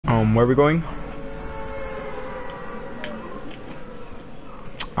Where are we going?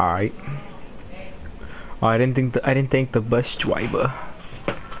 All right. Oh, I didn't think the bus driver.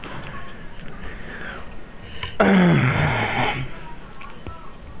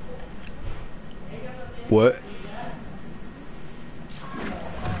 What?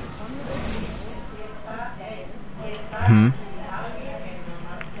 Hmm.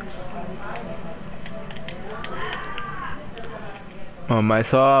 I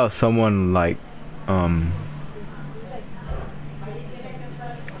saw someone like,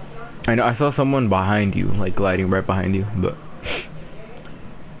 I saw someone behind you, like gliding right behind you, but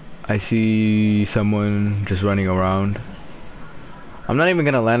I see someone just running around. I'm not even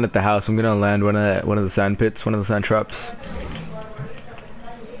gonna land at the house. I'm gonna land one of the sand pits, one of the sand traps.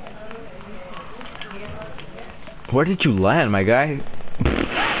 Where did you land, my guy?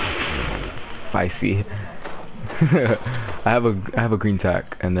 I see. I have a green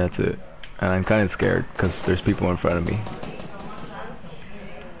tack, and that's it. And I'm kind of scared because there's people in front of me.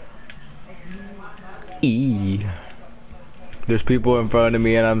 There's people in front of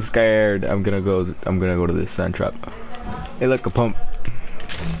me, and I'm scared. I'm gonna go to this sand trap. Hey, look, a pump.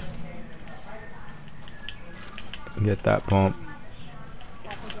 Get that pump.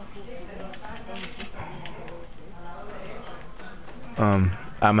 I'm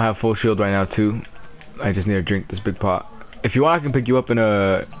gonna have full shield right now too. I just need to drink this big pot. If you want, I can pick you up in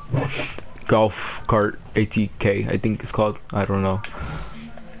a golf cart ATK, I think it's called. I don't know.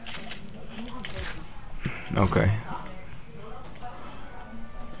 Okay.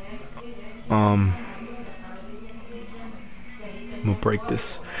 I'm gonna break this.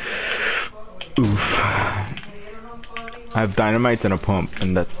 Oof. I have dynamite and a pump,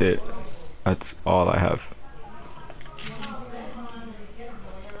 and that's it. That's all I have.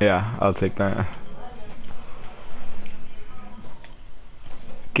 Yeah, I'll take that.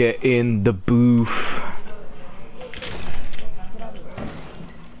 Get in the booth.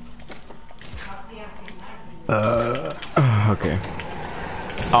 Okay.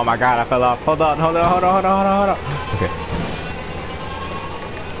 Oh my god, I fell off. Hold on. Okay.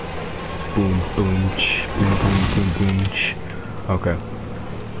 Boom, boom, boom. Okay.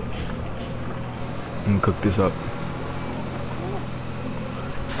 I'm gonna cook this up.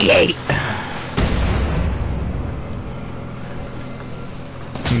 Yay!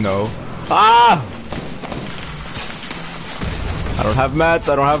 No. Ah! I don't have mats.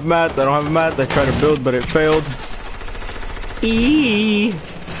 I tried to build, but it failed. Eee.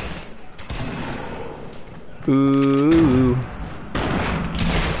 Ooh.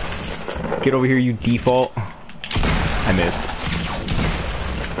 Get over here, you default. I missed.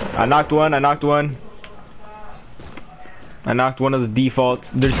 I knocked one. I knocked one of the defaults.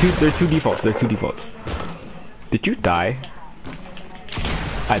 There's two defaults. Did you die?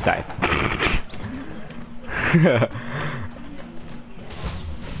 I died.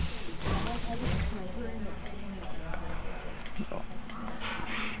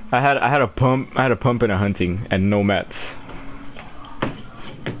 I had a pump and a hunting and no mats.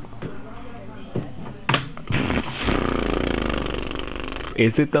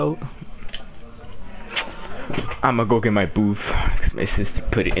 Is it though? I'ma go get my booth. Cause my sister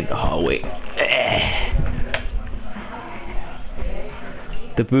put it in the hallway.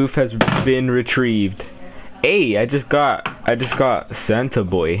 The booth has been retrieved. Hey, I just got Santa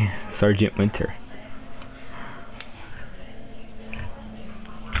Boy, Sergeant Winter.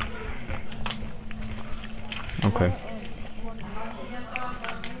 Okay.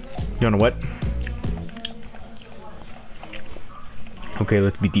 You wanna what? Okay,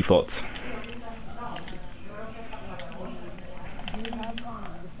 let's be defaults.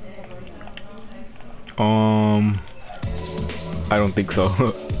 I don't think so.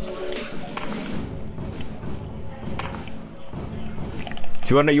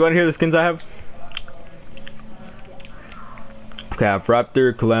 You wanna hear the skins I have? Okay, I have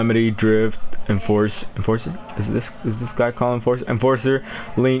Raptor, Calamity, Drift, Enforcer. Is this guy called Enforcer? Enforcer,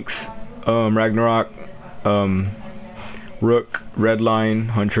 Lynx, Ragnarok, Rook, Redline,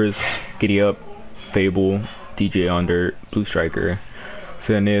 Huntress, Giddy Up, Fable, DJ Under, Blue Striker,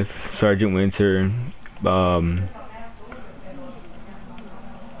 Zenith, Sergeant Winter,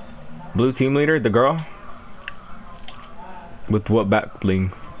 Blue Team Leader, the girl with what back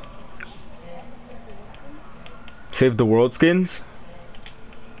bling? Save the World skins?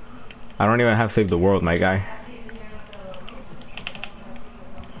 I don't even have Save the World, my guy.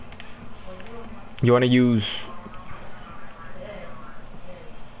 You wanna use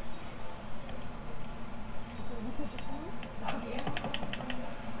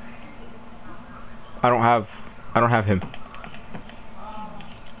I don't have him.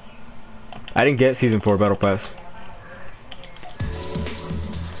 I didn't get season 4 battle pass.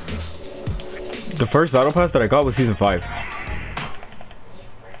 The first battle pass that I got was season 5.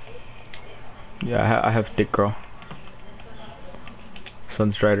 Yeah, I have thick girl.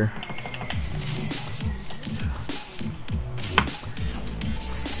 Sunstrider.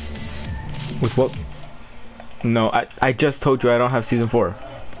 With what? No, I just told you I don't have season 4.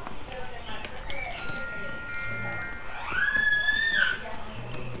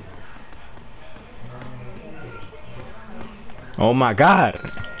 Oh my god!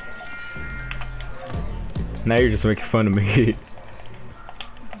 Now you're just making fun of me.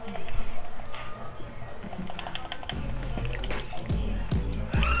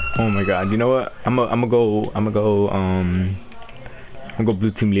 Oh my god, you know what? I'm gonna go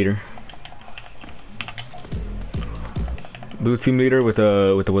blue team leader. Blue team leader with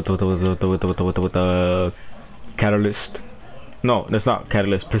a catalyst. No, that's not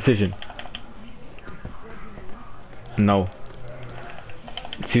catalyst. Precision. No.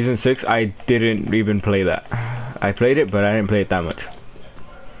 Season 6, I didn't even play that. I played it, but I didn't play it that much.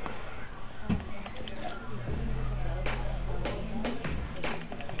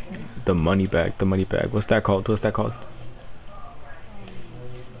 The money bag. The money bag. What's that called? What's that called?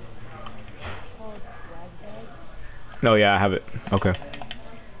 No, yeah, I have it. Okay.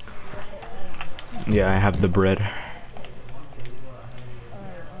 Yeah, I have the bread.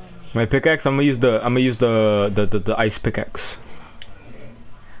 My pickaxe. I'm gonna use the ice pickaxe.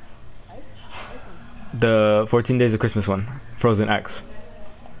 The 14 Days of Christmas one. Frozen axe.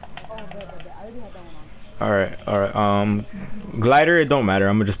 Alright. Glider, it don't matter.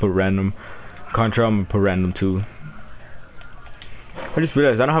 I'm gonna just put random. Contra, I'm gonna put random too. I just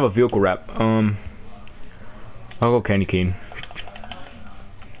realized I don't have a vehicle wrap. I'll go candy cane.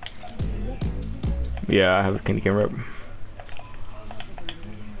 Yeah, I have a candy cane wrap.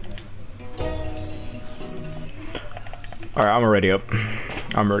 Alright, I'm already up.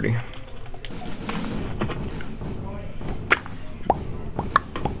 I'm ready.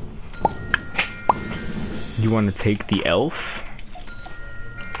 You want to take the elf?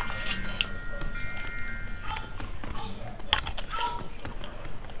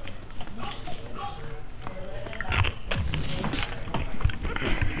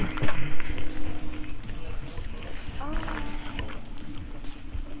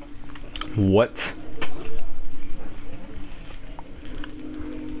 What?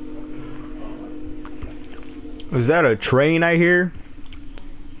 Is that a train I hear?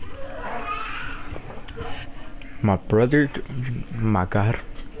 My brother, my god.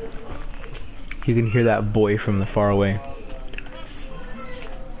 You can hear that boy from the far away.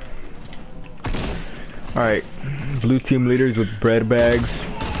 Alright, blue team leaders with bread bags.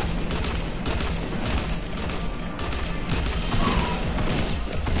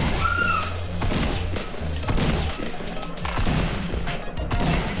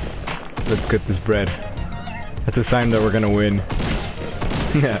 Let's get this bread. That's a sign that we're gonna win.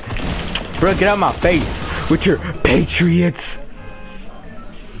 Yeah. Bro, get out of my face with your Patriots.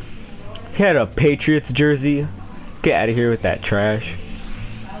 He had a Patriots jersey. Get out of here with that trash.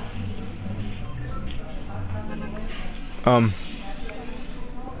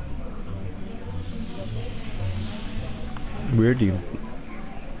 Weird dude.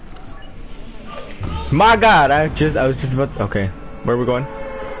 My god, I was just about to, okay. Where are we going?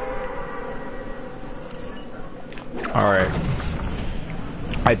 Alright.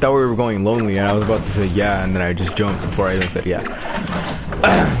 I thought we were going lonely and I was about to say yeah, and then I just jumped before I even said yeah.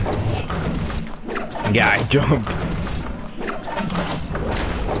 Yeah, I jumped.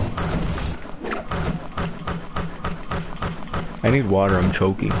 I need water, I'm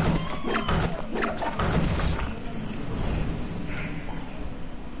choking.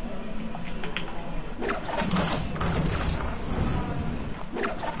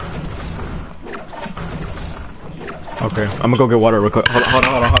 Okay, I'm gonna go get water real quick. Hold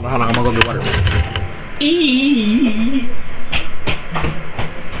on, I'm gonna go get water. Eee.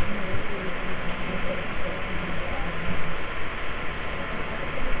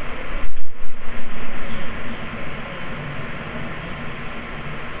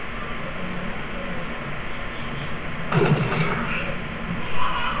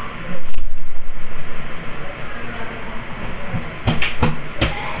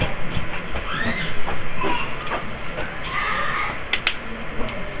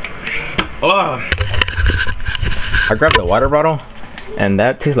 Oh, I grabbed the water bottle, and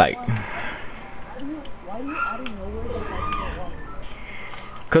that tastes like.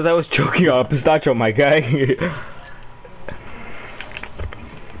 Cause I was choking on pistachio, my guy.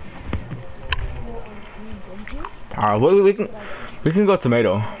 Alright, we can go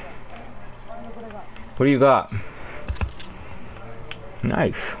tomato. What do you got?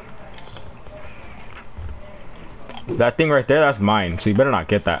 Nice. That thing right there, that's mine, so you better not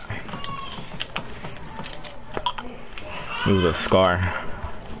get that. It was a scar.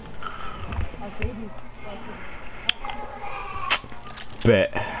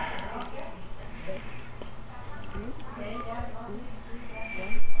 Bet.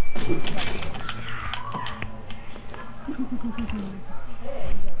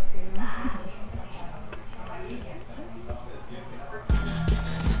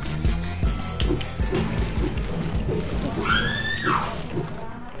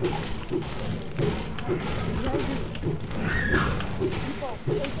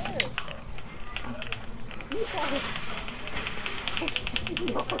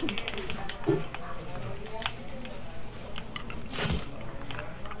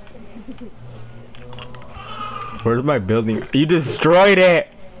 Where's my building? You destroyed it!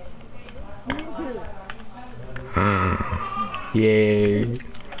 Yay.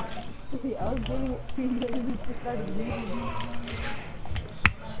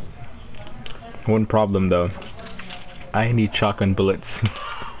 One problem though. I need shotgun bullets.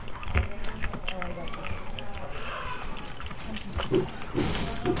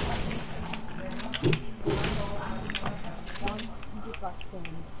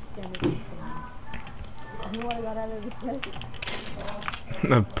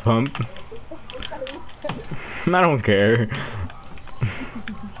 A pump? I don't care.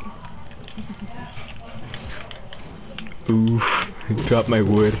 Oof, I dropped my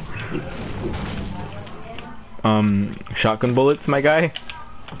wood. Shotgun bullets, my guy?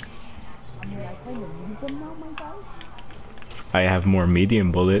 I have more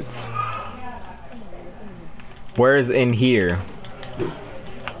medium bullets. Where's in here?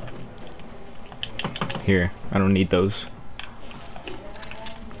 Here, I don't need those.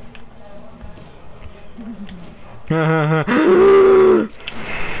 I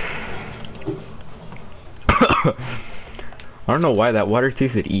don't know why that water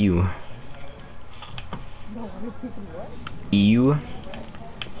tasted ew. Ew.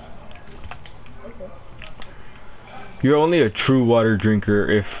 You're only a true water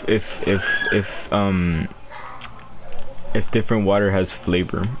drinker if different water has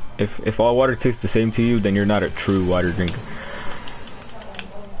flavor. If all water tastes the same to you, then you're not a true water drinker.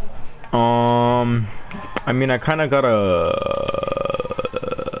 I mean, I kind of got a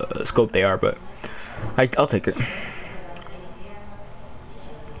scope they are, but I'll take it.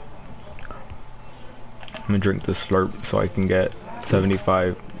 I'm gonna drink this slurp so I can get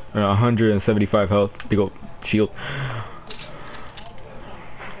 175 health to go shield.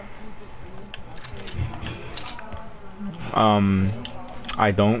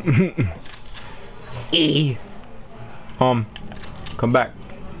 I don't. Come back.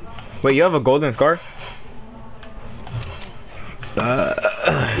 Wait, you have a golden scar?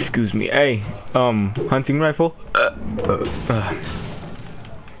 Excuse me. Hey, hunting rifle?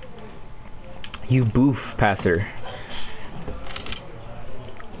 You boof passer.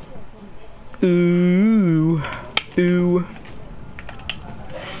 Ooh. Ooh.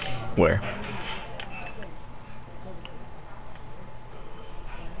 Where?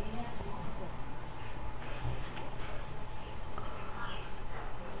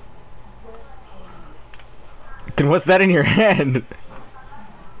 Then what's that in your hand?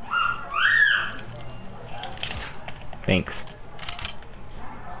 Thanks.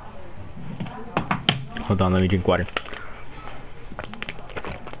 Hold on, let me drink water.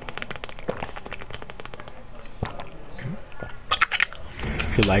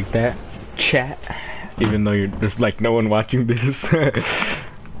 You like that, chat? Even though there's like no one watching this.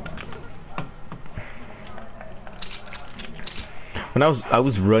 When I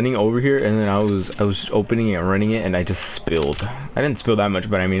was running over here, and then I was opening it and running it, and I just spilled. I didn't spill that much,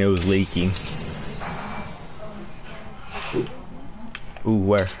 but I mean it was leaking. Ooh,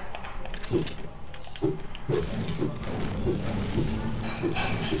 where?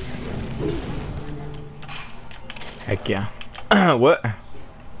 Heck yeah. What?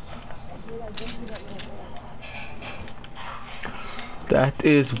 That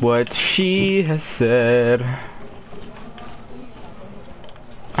is what she has said.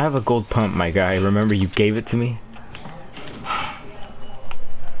 I have a gold pump, my guy. Remember you gave it to me?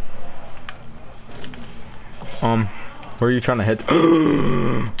 Where are you trying to head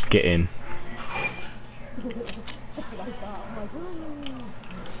to? Get in.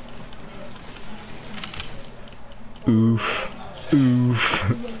 Oof.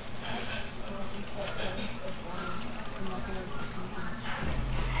 Oof.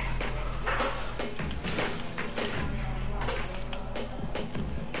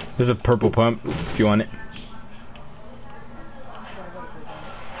 There's a purple pump if you want it.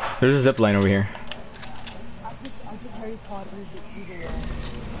 There's a zip line over here.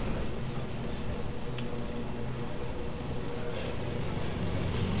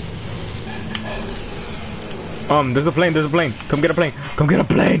 There's a plane, there's a plane. Come get a plane. Come get a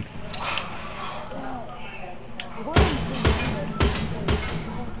plane.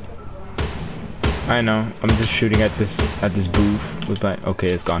 I know. I'm just shooting at this booth with my okay,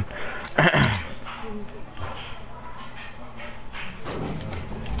 it's gone.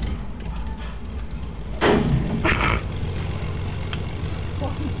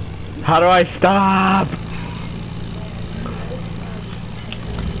 How do I stop?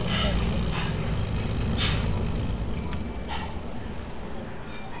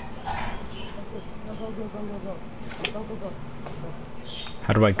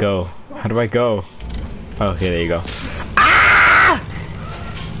 How do I go? How do I go? Oh, okay, there you go. Ah!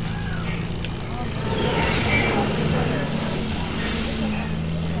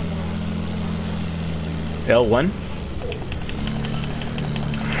 L1?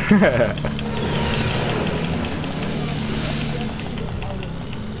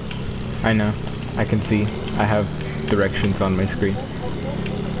 I know. I can see. I have directions on my screen.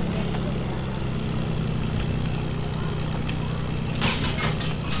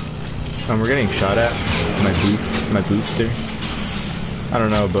 We're getting shot at. My booster. I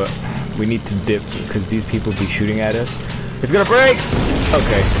don't know, but we need to dip because these people be shooting at us. It's gonna break!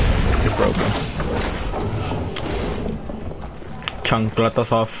 Okay. It's broken.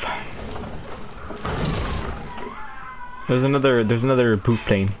 Chancletas off. There's another poop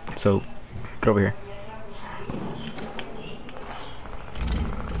plane, so get over here.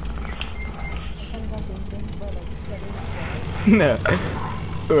 No.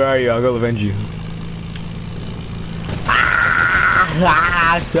 Where are you? I'll go avenge you.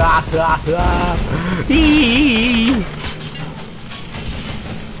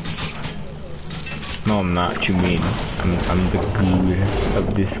 No, I'm not. You mean? I'm the good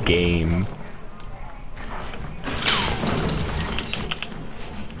of this game.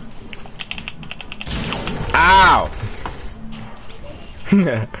 Ow!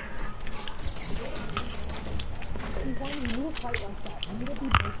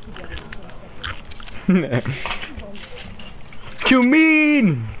 You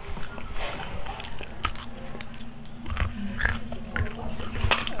mean?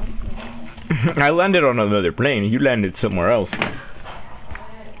 I landed on another plane. You landed somewhere else.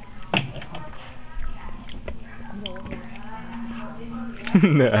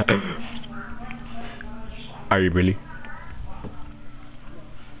 Are you really?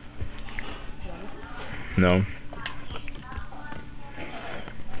 No.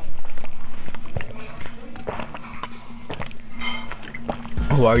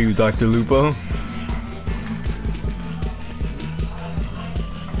 Who are you, Dr. Lupo?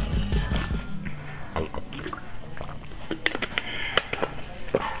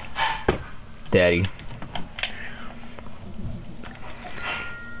 Daddy.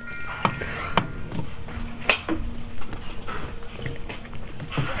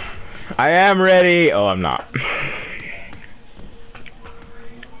 I am ready. Oh, I'm not.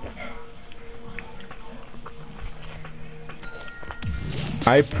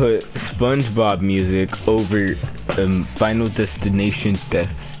 I put SpongeBob music over Final Destination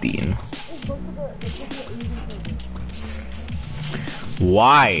Deathstein.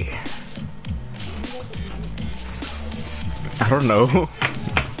 Why? I don't know.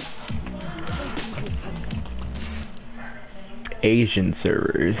 Asian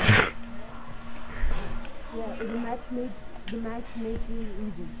servers.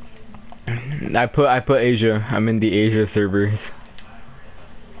 I put Asia. I'm in the Asia servers.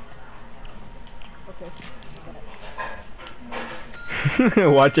 Okay.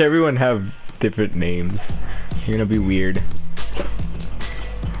 Watch everyone have different names. You're gonna be weird.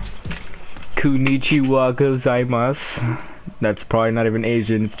 Konnichiwa gozaimasu. That's probably not even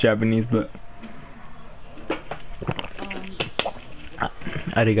Asian, it's Japanese, but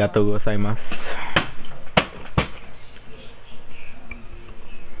arigatou gozaimasu.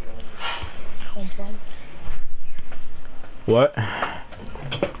 What?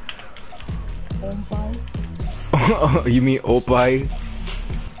 You mean opai?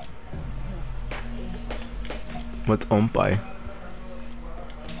 What's ompai?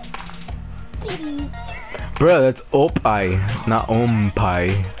 Bruh, that's opai, not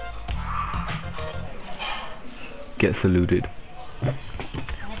ompai. Get saluted.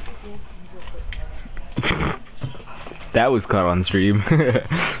 That was caught on stream.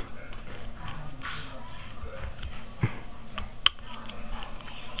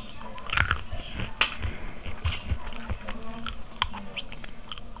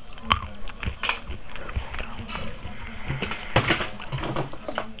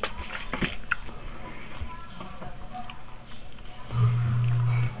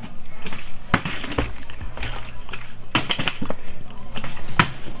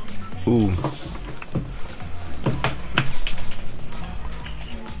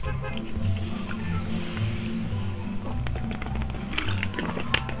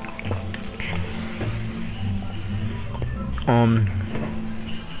 Um.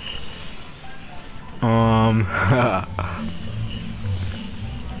 Um.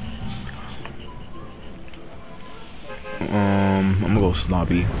 I'm gonna go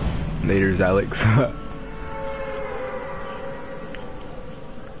snobby. Later's Alex.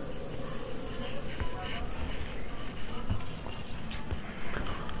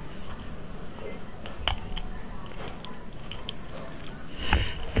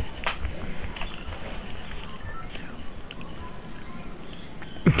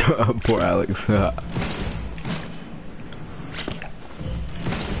 Poor Alex.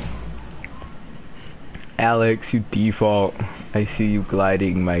 Alex, you default. I see you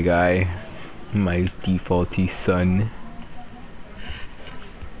gliding, my guy. My defaulty son.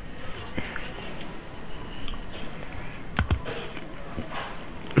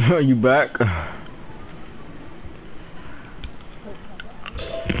 Are you back?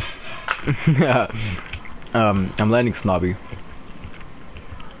 I'm landing snobby.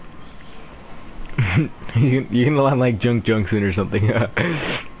 You're gonna land like Junction or something.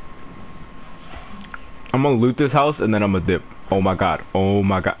 I'm gonna loot this house and then I'm gonna dip. Oh my god. Oh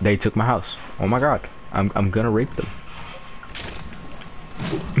my god. They took my house. Oh my god. I'm gonna rape them.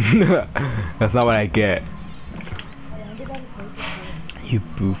 That's not what I get. You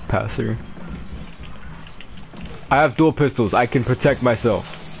boof passer. I have dual pistols. I can protect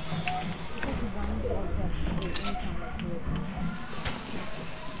myself.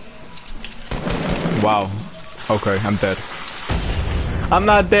 Wow. Okay, I'm dead. I'm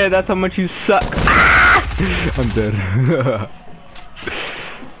not dead. That's how much you suck. Ah! I'm dead.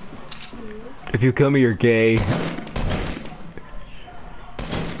 If you kill me, you're gay.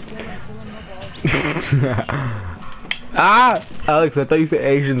 Ah! Alex, I thought you said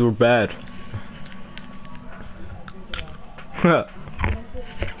Asians were bad.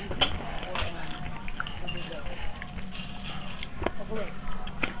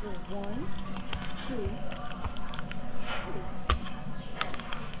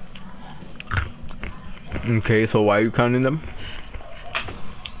 Okay, so why are you counting them?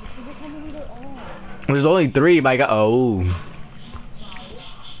 There's only 3, my god. Oh.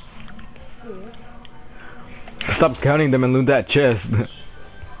 Stop counting them and loot that chest.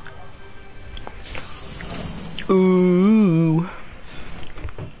 Ooh.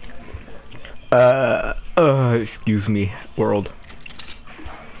 Excuse me, world.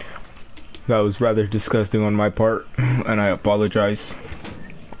 That was rather disgusting on my part, and I apologize.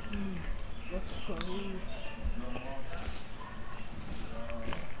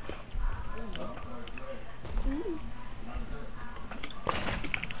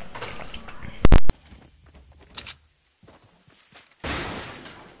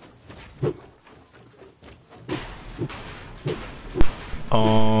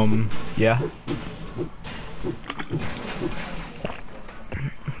 Yeah.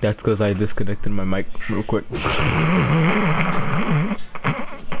 That's because I disconnected my mic real quick.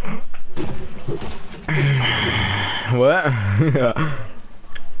 What?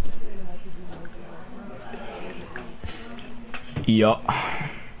 Yeah.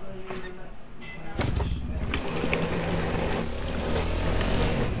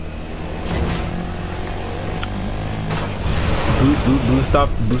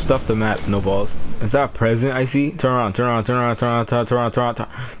 Boost off the map, no balls. Is that a present I see? Turn around. What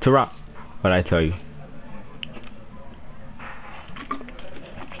did I tell you?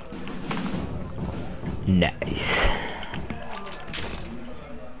 Nice.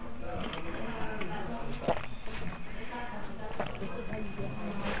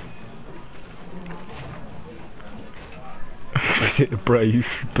 Bro, you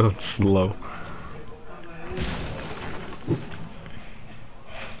spelled slow.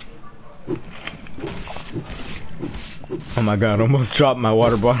 Oh my god, I almost dropped my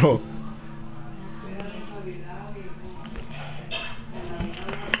water bottle.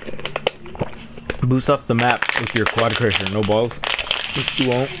 Boost up the map with your quad crusher, no balls. You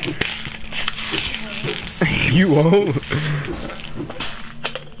won't. You won't.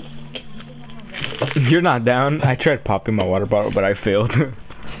 You're not down. I tried popping my water bottle, but I failed.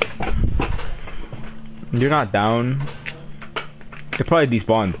 You're not down. They're probably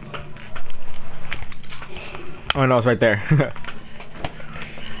despawned. Oh no, it's right there.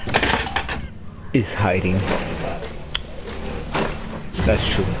 It's hiding. That's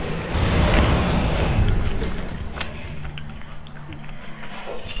true.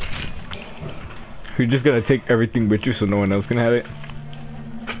 You're just gonna take everything with you so no one else can have it.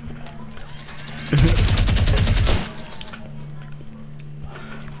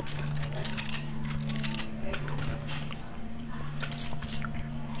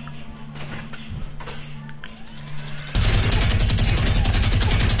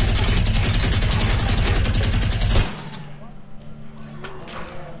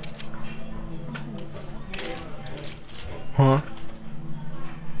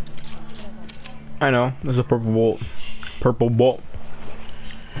 I know. There's a purple bolt. Purple bolt.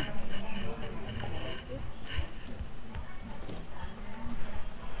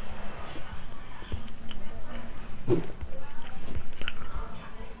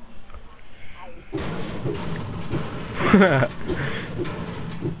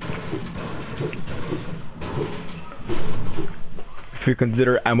 If you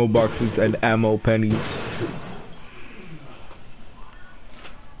consider ammo boxes and ammo pennies.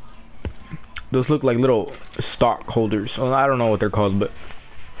 Those look like little stock holders. Well, I don't know what they're called, but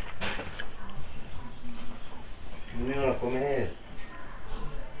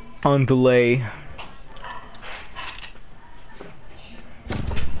on delay.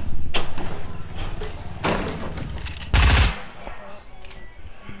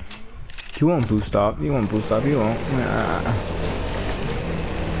 You won't boost up. You won't boost up. You won't.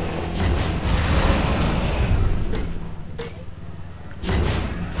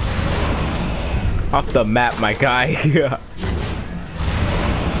 Off the map, my guy. Yeah.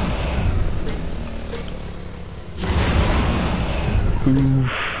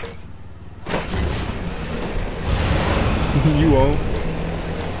 Oof. You won't.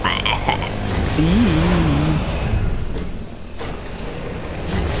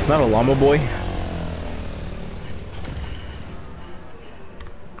 Not a llama boy.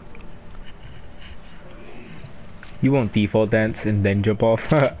 You won't default dance and then jump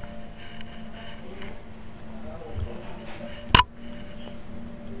off.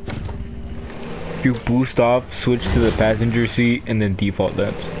 You boost off, switch to the passenger seat, and then default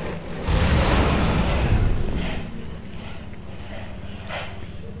dance.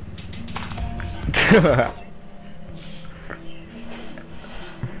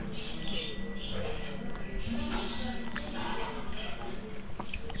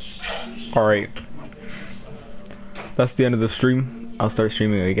 Alright. That's the end of the stream. I'll start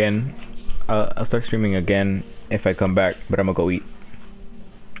streaming again. I'll start streaming again if I come back, but I'm gonna go eat.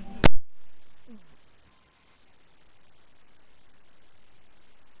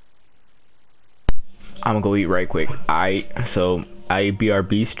 I'm gonna go eat right quick. So I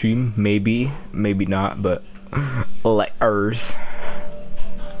BRB stream, maybe not, but letters.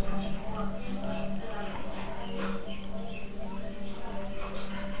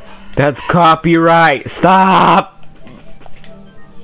 That's copyright. Stop.